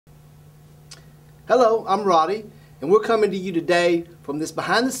Hello, I'm Roddy, and we're coming to you today from this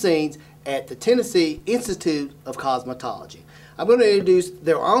behind the scenes at the Tennessee Institute of Cosmetology. I'm going to introduce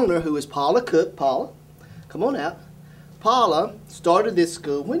their owner, who is Paula Cook. Paula, come on out. Paula started this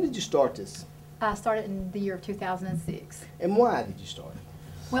school. When did you start this? I started in the year of 2006. And why did you start it?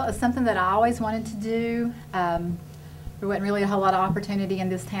 Well, it's something that I always wanted to do. There wasn't really a whole lot of opportunity in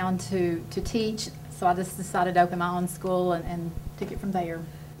this town to teach, so I just decided to open my own school and took it from there.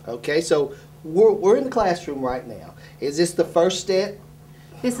 Okay, so we're in the classroom right now. Is this the first step?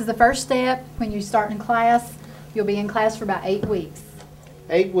 This is the first step. When you start in class, you'll be in class for about 8 weeks.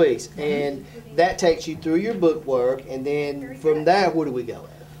 8 weeks, and that takes you through your book work, and then from there, where do we go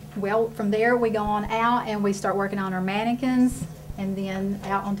at? Well, from there we go on out and we start working on our mannequins and then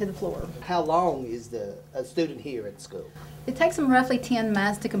out onto the floor. How long is a student here at the school? It takes them roughly 10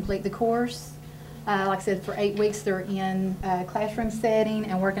 months to complete the course. Like I said, for 8 weeks they're in a classroom setting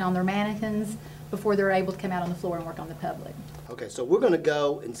and working on their mannequins before they're able to come out on the floor and work on the public. Okay, so we're going to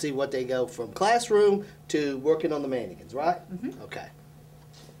go and see what they go from classroom to working on the mannequins, right? Mm-hmm. Okay.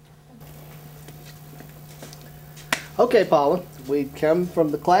 Okay, Paula, we've come from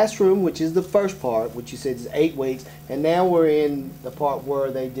the classroom, which is the first part, which you said is 8 weeks, and now we're in the part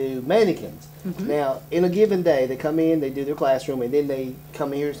where they do mannequins. Mm-hmm. Now, in a given day, they come in, they do their classroom, and then they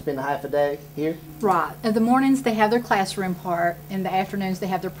come here and spend a half a day here? Right. In the mornings, they have their classroom part. In the afternoons, they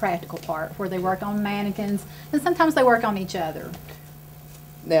have their practical part, where they work on mannequins, and sometimes they work on each other.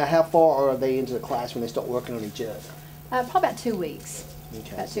 Now, how far are they into the class when they start working on each other? Probably about 2 weeks.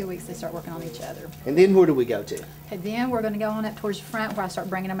 Okay. About 2 weeks they start working on each other. And then where do we go to? And then we're going to go on up towards the front where I start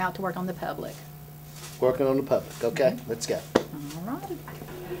bringing them out to work on the public. Working on the public. Okay, let's go. All right.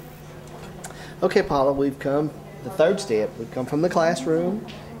 Okay, Paula, we've come, the third step, we've come from the classroom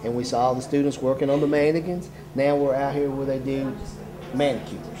and we saw the students working on the mannequins. Now we're out here where they do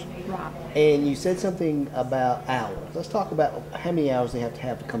manicures. Right. And you said something about hours. Let's talk about how many hours they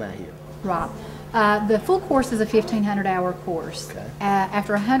have to come out here. Right. The full course is a 1,500-hour course. Okay.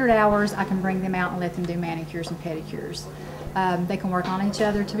 After 100 hours, I can bring them out and let them do manicures and pedicures. They can work on each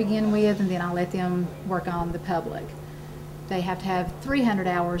other to begin with, and then I let them work on the public. They have to have 300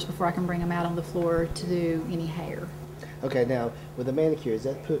 hours before I can bring them out on the floor to do any hair. Okay, now with the manicure, is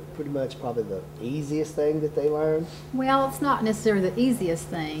that pretty much probably the easiest thing that they learn? Well, it's not necessarily the easiest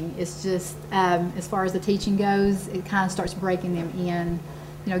thing. It's just, as far as the teaching goes, it kind of starts breaking them in,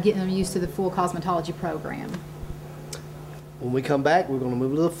 you know, getting them used to the full cosmetology program. When we come back, we're going to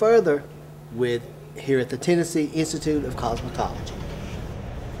move a little further with here at the Tennessee Institute of Cosmetology.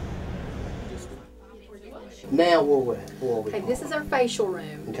 Now where are we? Okay, this is our facial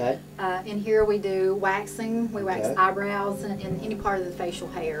room. Okay. In here we do waxing. We wax Okay. eyebrows and any part of the facial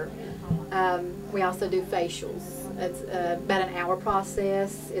hair. We also do facials. It's about an hour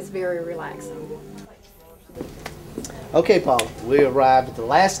process. It's very relaxing. Okay, Paul, we arrived at the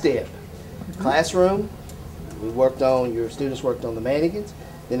last step. Classroom, your students worked on the mannequins,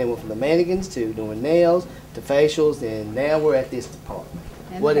 then they went from the mannequins to doing nails, to facials, and now we're at this department.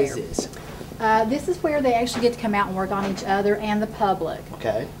 And What hair. is this? This is where they actually get to come out and work on each other and the public.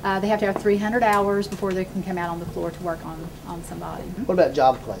 Okay. They have to have 300 hours before they can come out on the floor to work on somebody. What about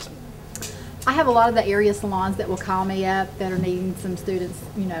job placement? I have a lot of the area salons that will call me up that are needing some students,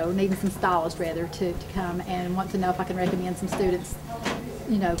 you know, needing some stylists rather to come and want to know if I can recommend some students,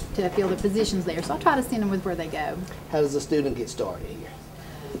 you know, to fill the positions there. So I try to send them with where they go. How does a student get started here?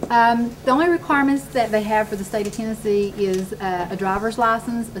 The only requirements that they have for the state of Tennessee is a driver's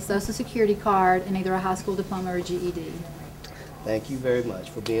license, a social security card, and either a high school diploma or a GED. Thank you very much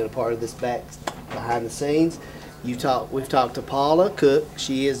for being a part of this behind the scenes. We've talked to Paula Cook.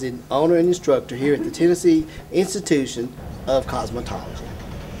 She is an owner and instructor here at the Tennessee Institute of Cosmetology.